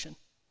light pollution.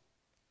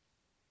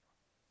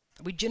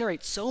 We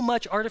generate so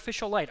much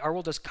artificial light, our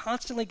world is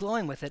constantly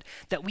glowing with it,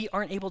 that we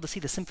aren't able to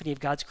see the symphony of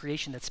God's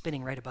creation that's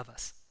spinning right above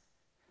us.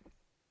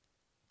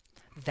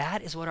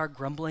 That is what our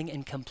grumbling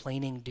and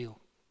complaining do.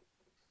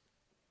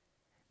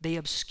 They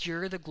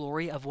obscure the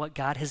glory of what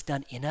God has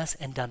done in us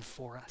and done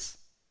for us.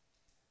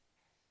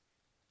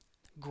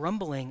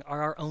 Grumbling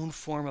are our own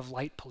form of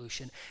light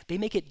pollution. They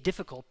make it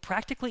difficult,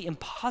 practically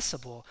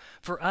impossible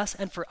for us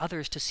and for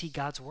others to see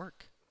God's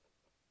work.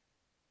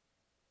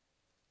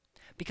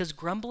 Because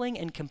grumbling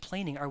and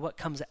complaining are what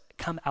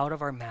come out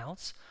of our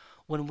mouths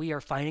when we are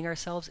finding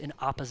ourselves in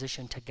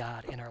opposition to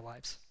God in our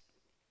lives.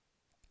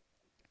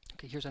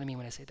 Okay, here's what I mean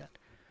when I say that.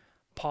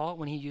 Paul,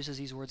 when he uses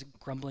these words,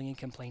 grumbling and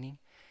complaining,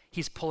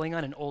 he's pulling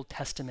on an Old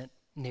Testament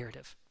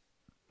narrative.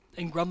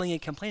 And grumbling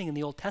and complaining in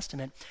the Old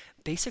Testament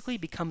basically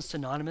becomes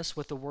synonymous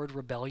with the word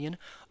rebellion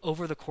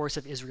over the course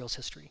of Israel's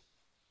history.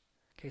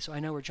 Okay, so I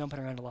know we're jumping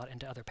around a lot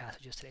into other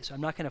passages today, so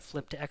I'm not going to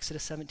flip to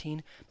Exodus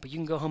 17, but you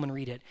can go home and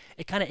read it.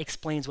 It kind of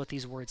explains what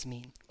these words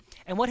mean.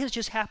 And what has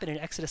just happened in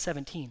Exodus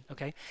 17,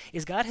 okay,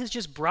 is God has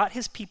just brought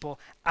his people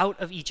out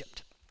of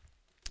Egypt.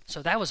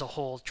 So that was a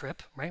whole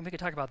trip, right? We could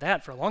talk about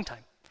that for a long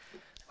time.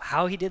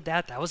 How he did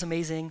that was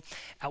amazing.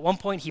 At one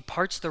point, he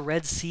parts the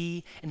Red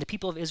Sea, and the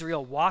people of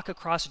Israel walk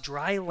across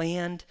dry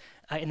land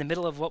in the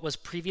middle of what was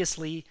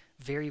previously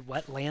very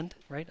wet land,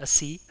 right? A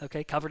sea,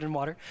 okay, covered in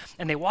water.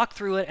 And they walk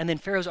through it, and then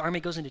Pharaoh's army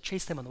goes in to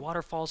chase them, and the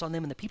water falls on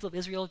them, and the people of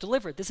Israel are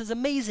delivered. This is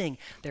amazing.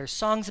 There's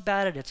songs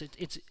about it.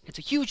 It's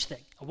a huge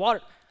thing.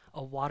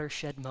 A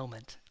watershed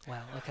moment.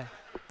 Wow, okay.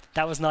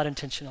 That was not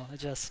intentional.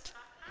 It's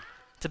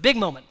a big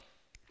moment.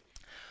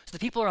 So the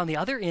people are on the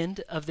other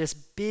end of this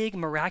big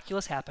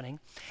miraculous happening,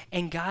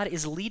 and God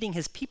is leading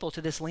his people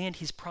to this land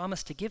he's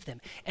promised to give them.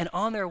 And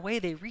on their way,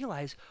 they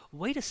realize,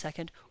 wait a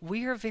second,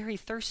 we are very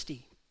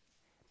thirsty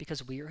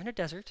because we are in a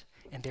desert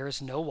and there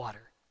is no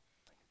water.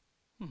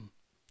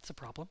 That's a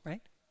problem,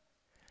 right?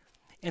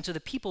 And so the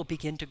people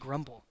begin to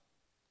grumble.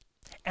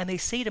 And they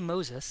say to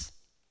Moses,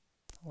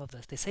 I love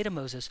this, they say to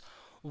Moses,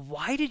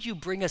 why did you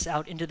bring us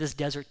out into this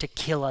desert to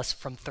kill us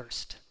from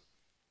thirst?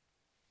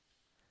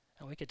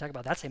 And we could talk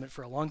about that statement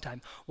for a long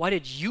time. Why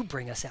did you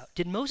bring us out?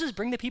 Did Moses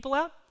bring the people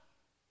out?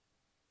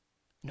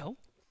 No,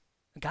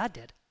 God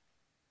did.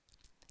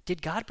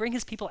 Did God bring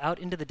his people out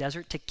into the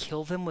desert to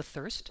kill them with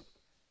thirst?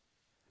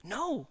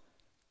 No.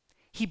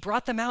 He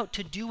brought them out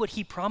to do what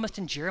he promised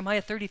in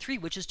Jeremiah 33,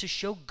 which is to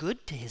show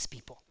good to his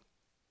people.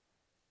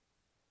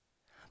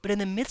 But in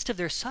the midst of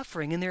their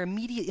suffering, in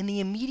the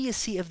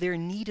immediacy of their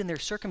need and their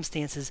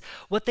circumstances,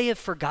 what they have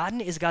forgotten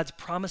is God's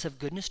promise of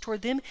goodness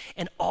toward them,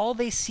 and all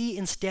they see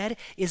instead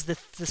is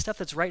the stuff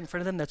that's right in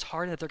front of them that's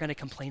hard and that they're going to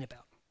complain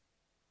about.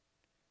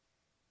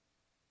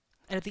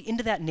 And at the end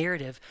of that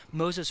narrative,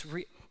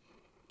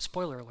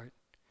 spoiler alert,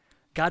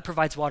 God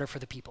provides water for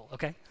the people,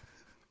 okay?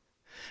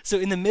 So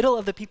in the middle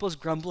of the people's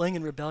grumbling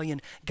and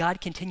rebellion, God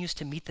continues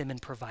to meet them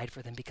and provide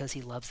for them because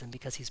he loves them,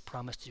 because he's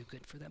promised to do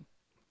good for them.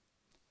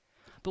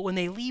 But when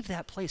they leave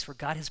that place where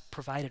God has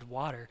provided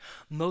water,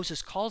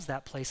 Moses calls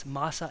that place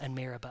Massa and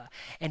Meribah.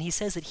 And he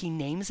says that he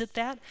names it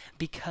that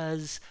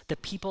because the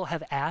people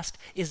have asked,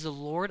 is the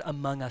Lord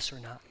among us or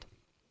not?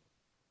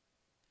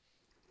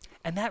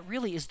 And that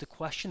really is the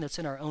question that's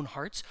in our own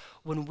hearts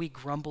when we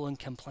grumble and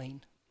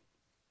complain.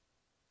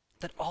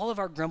 That all of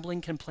our grumbling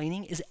and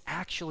complaining is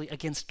actually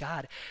against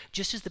God.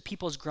 Just as the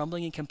people's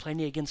grumbling and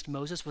complaining against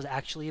Moses was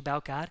actually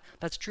about God,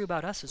 that's true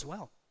about us as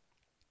well.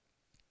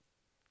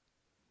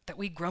 That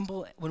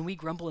when we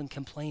grumble and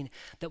complain,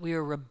 that we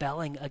are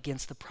rebelling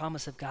against the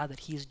promise of God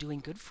that he is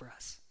doing good for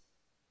us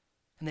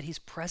and that he's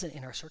present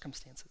in our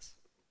circumstances.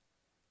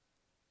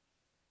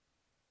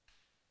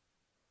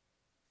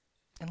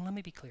 And let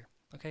me be clear,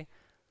 okay?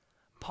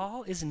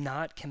 Paul is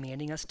not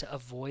commanding us to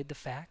avoid the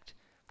fact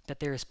that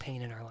there is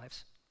pain in our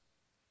lives.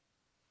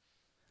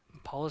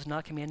 Paul is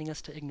not commanding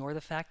us to ignore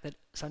the fact that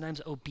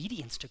sometimes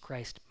obedience to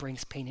Christ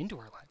brings pain into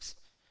our lives.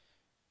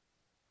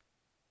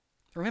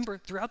 Remember,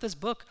 throughout this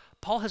book,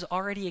 Paul has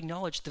already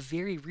acknowledged the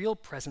very real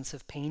presence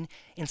of pain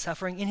and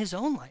suffering in his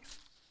own life.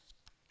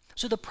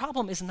 So the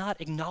problem is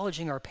not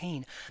acknowledging our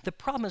pain. The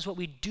problem is what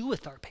we do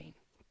with our pain.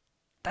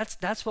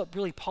 That's what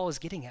really Paul is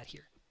getting at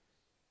here.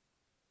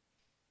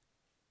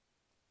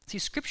 See,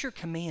 Scripture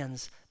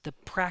commands the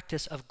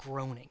practice of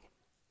groaning.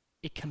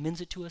 It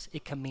commends it to us.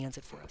 It commands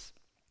it for us.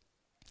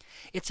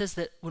 It says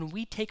that when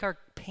we take our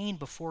pain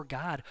before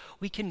God,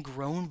 we can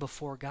groan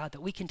before God,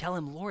 that we can tell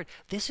him, Lord,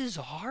 this is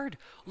hard.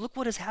 Look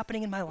what is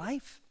happening in my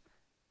life.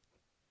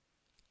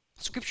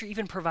 Scripture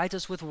even provides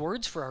us with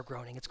words for our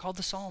groaning. It's called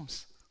the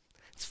Psalms.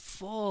 It's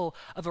full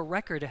of a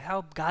record of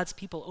how God's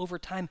people over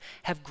time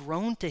have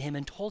groaned to him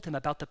and told him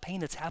about the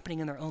pain that's happening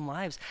in their own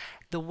lives,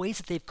 the ways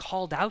that they've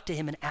called out to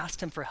him and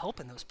asked him for help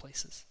in those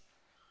places.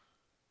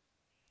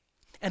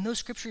 And those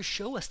scriptures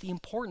show us the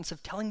importance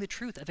of telling the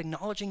truth, of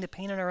acknowledging the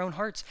pain in our own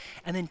hearts,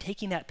 and then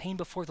taking that pain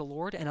before the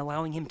Lord and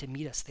allowing him to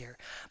meet us there.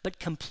 But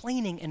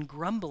complaining and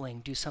grumbling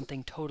do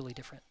something totally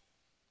different.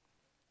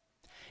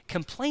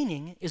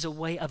 Complaining is a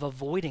way of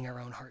avoiding our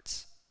own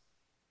hearts.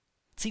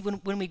 See,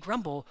 when we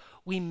grumble,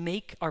 we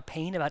make our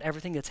pain about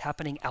everything that's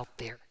happening out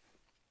there,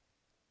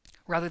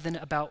 rather than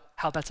about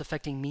how that's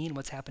affecting me and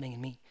what's happening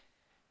in me.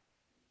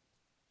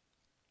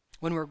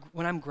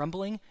 When I'm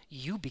grumbling,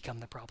 you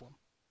become the problem.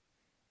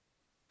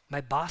 My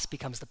boss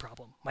becomes the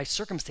problem. My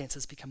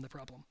circumstances become the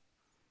problem.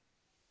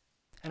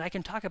 And I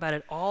can talk about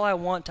it all I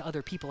want to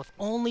other people. If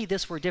only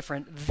this were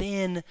different,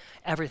 then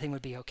everything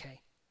would be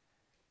okay.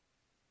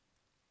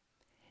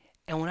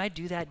 And when I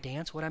do that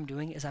dance, what I'm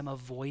doing is I'm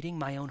avoiding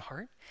my own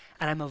heart,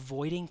 and I'm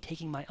avoiding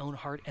taking my own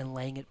heart and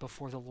laying it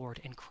before the Lord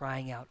and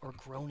crying out or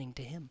groaning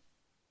to him.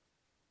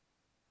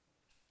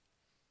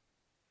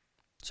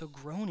 So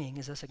groaning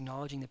is us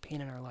acknowledging the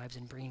pain in our lives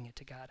and bringing it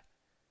to God.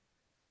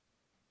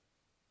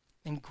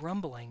 And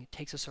grumbling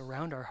takes us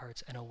around our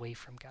hearts and away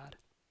from God.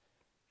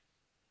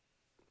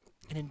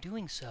 And in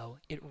doing so,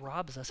 it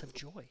robs us of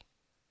joy.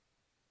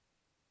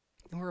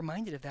 And we're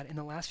reminded of that in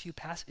the last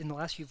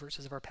few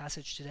verses of our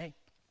passage today.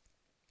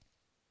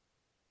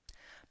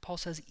 Paul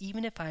says,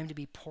 even if I am to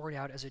be poured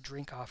out as a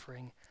drink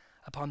offering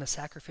upon the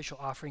sacrificial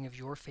offering of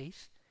your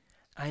faith,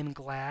 I am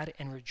glad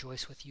and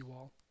rejoice with you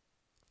all.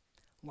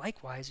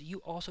 Likewise, you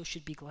also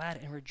should be glad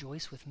and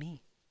rejoice with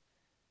me.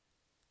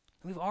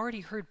 We've already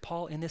heard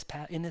Paul in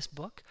this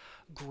book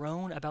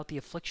groan about the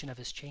affliction of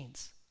his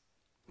chains.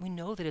 We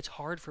know that it's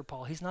hard for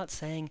Paul. He's not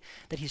saying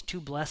that he's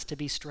too blessed to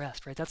be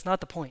stressed, right? That's not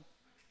the point.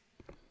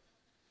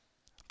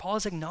 Paul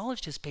has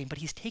acknowledged his pain, but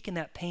he's taken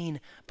that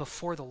pain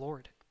before the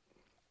Lord.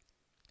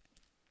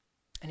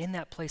 And in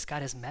that place,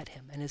 God has met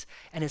him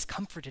and has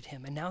comforted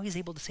him. And now he's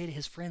able to say to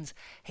his friends,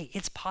 hey,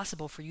 it's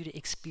possible for you to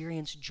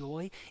experience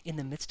joy in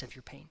the midst of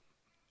your pain.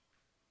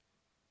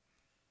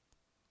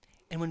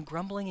 And when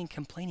grumbling and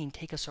complaining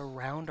take us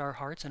around our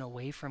hearts and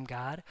away from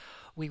God,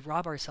 we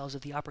rob ourselves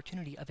of the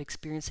opportunity of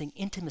experiencing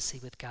intimacy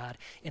with God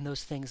in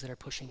those things that are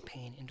pushing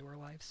pain into our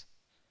lives.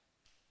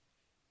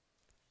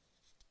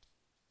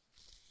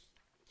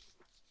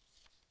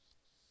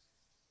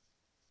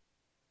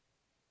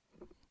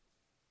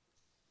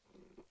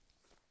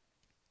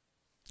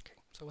 Okay,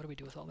 so what do we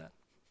do with all that?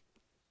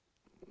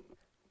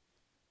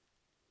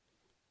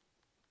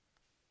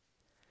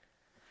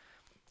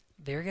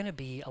 There are going to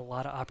be a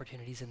lot of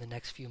opportunities in the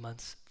next few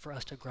months for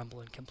us to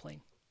grumble and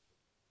complain.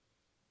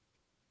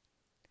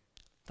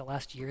 The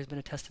last year has been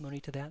a testimony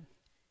to that.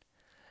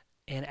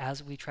 And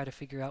as we try to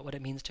figure out what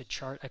it means to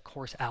chart a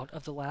course out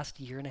of the last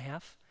year and a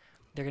half,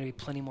 there are going to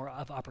be plenty more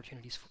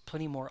opportunities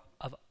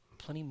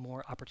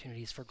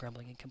for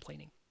grumbling and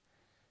complaining.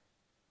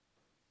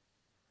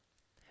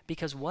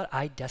 Because what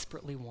I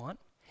desperately want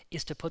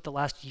is to put the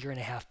last year and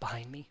a half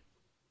behind me.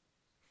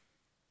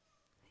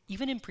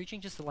 Even in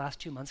preaching just the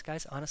last 2 months,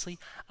 guys, honestly,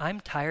 I'm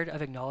tired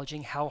of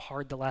acknowledging how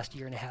hard the last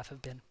year and a half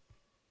have been.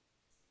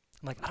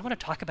 I'm like, I don't want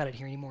to talk about it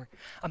here anymore.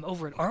 I'm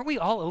over it. Aren't we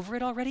all over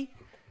it already?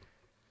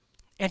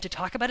 And to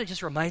talk about it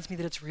just reminds me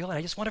that it's real, and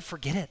I just want to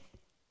forget it.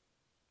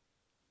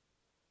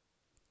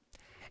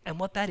 And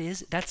what that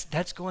is,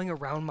 that's going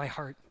around my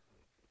heart.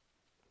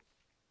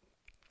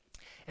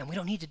 And we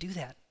don't need to do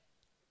that.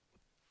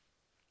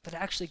 But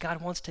actually,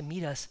 God wants to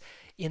meet us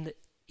in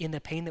the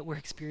pain that we're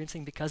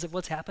experiencing because of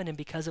what's happened and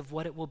because of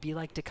what it will be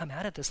like to come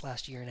out of this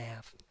last year and a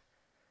half.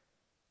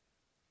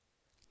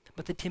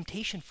 But the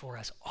temptation for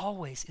us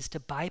always is to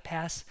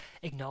bypass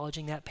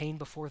acknowledging that pain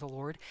before the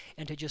Lord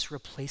and to just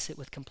replace it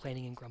with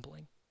complaining and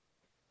grumbling.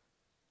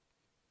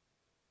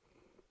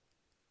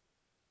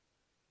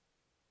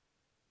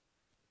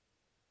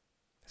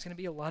 There's going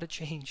to be a lot of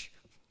change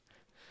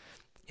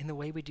in the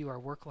way we do our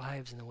work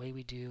lives and the way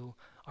we do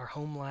our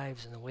home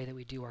lives and the way that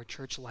we do our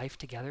church life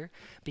together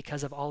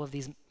because of all of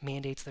these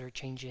mandates that are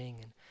changing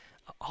and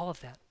all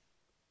of that.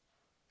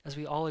 As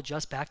we all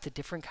adjust back to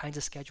different kinds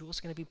of schedules,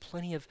 there's going to be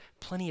plenty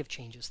of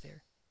changes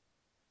there.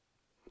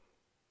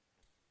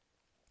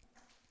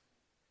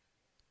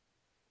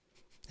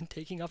 And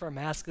taking off our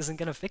mask isn't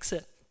going to fix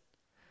it.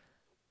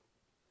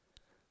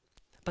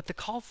 But the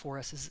call for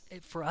us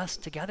for us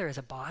together as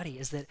a body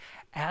is that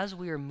as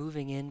we are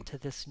moving into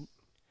this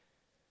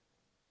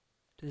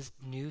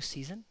new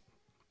season,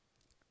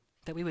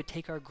 that we would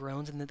take our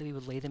groans and that we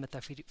would lay them at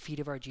the feet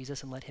of our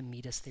Jesus and let him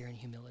meet us there in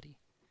humility.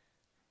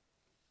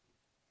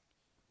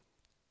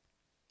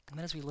 And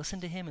that as we listen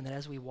to him and that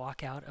as we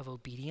walk out of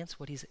obedience,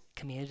 what he's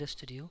commanded us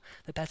to do,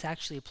 that's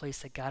actually a place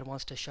that God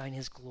wants to shine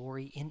his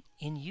glory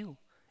in you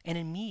and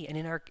in me and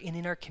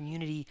in our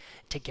community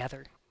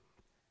together.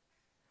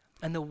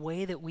 And the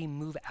way that we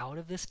move out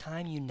of this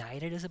time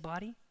united as a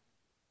body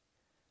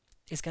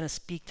is going to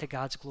speak to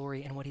God's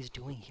glory and what he's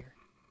doing here.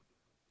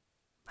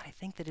 I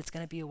think that it's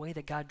going to be a way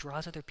that God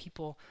draws other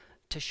people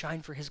to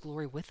shine for his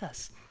glory with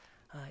us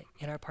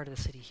in our part of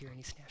the city here in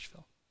East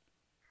Nashville.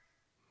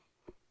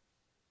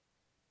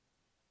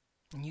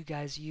 And you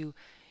guys, you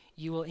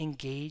will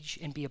engage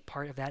and be a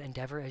part of that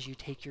endeavor as you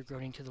take your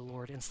groaning to the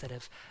Lord instead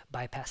of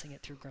bypassing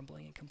it through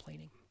grumbling and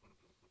complaining.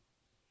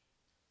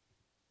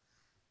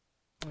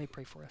 Let me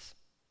pray for us.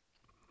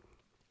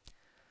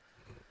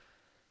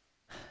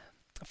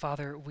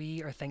 Father,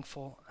 we are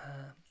thankful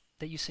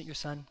that you sent your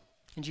Son.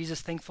 And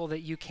Jesus, thankful that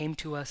you came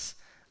to us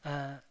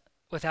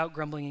without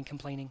grumbling and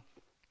complaining.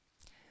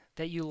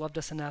 That you loved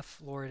us enough,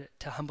 Lord,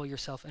 to humble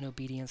yourself in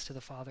obedience to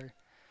the Father.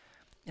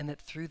 And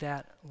that through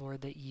that,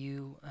 Lord, that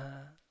you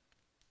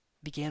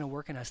began a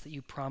work in us that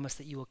you promised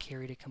that you will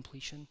carry to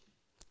completion.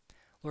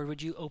 Lord,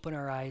 would you open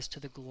our eyes to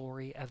the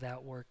glory of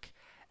that work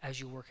as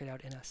you work it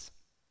out in us?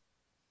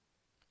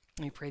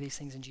 And we pray these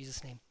things in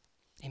Jesus' name.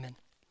 Amen.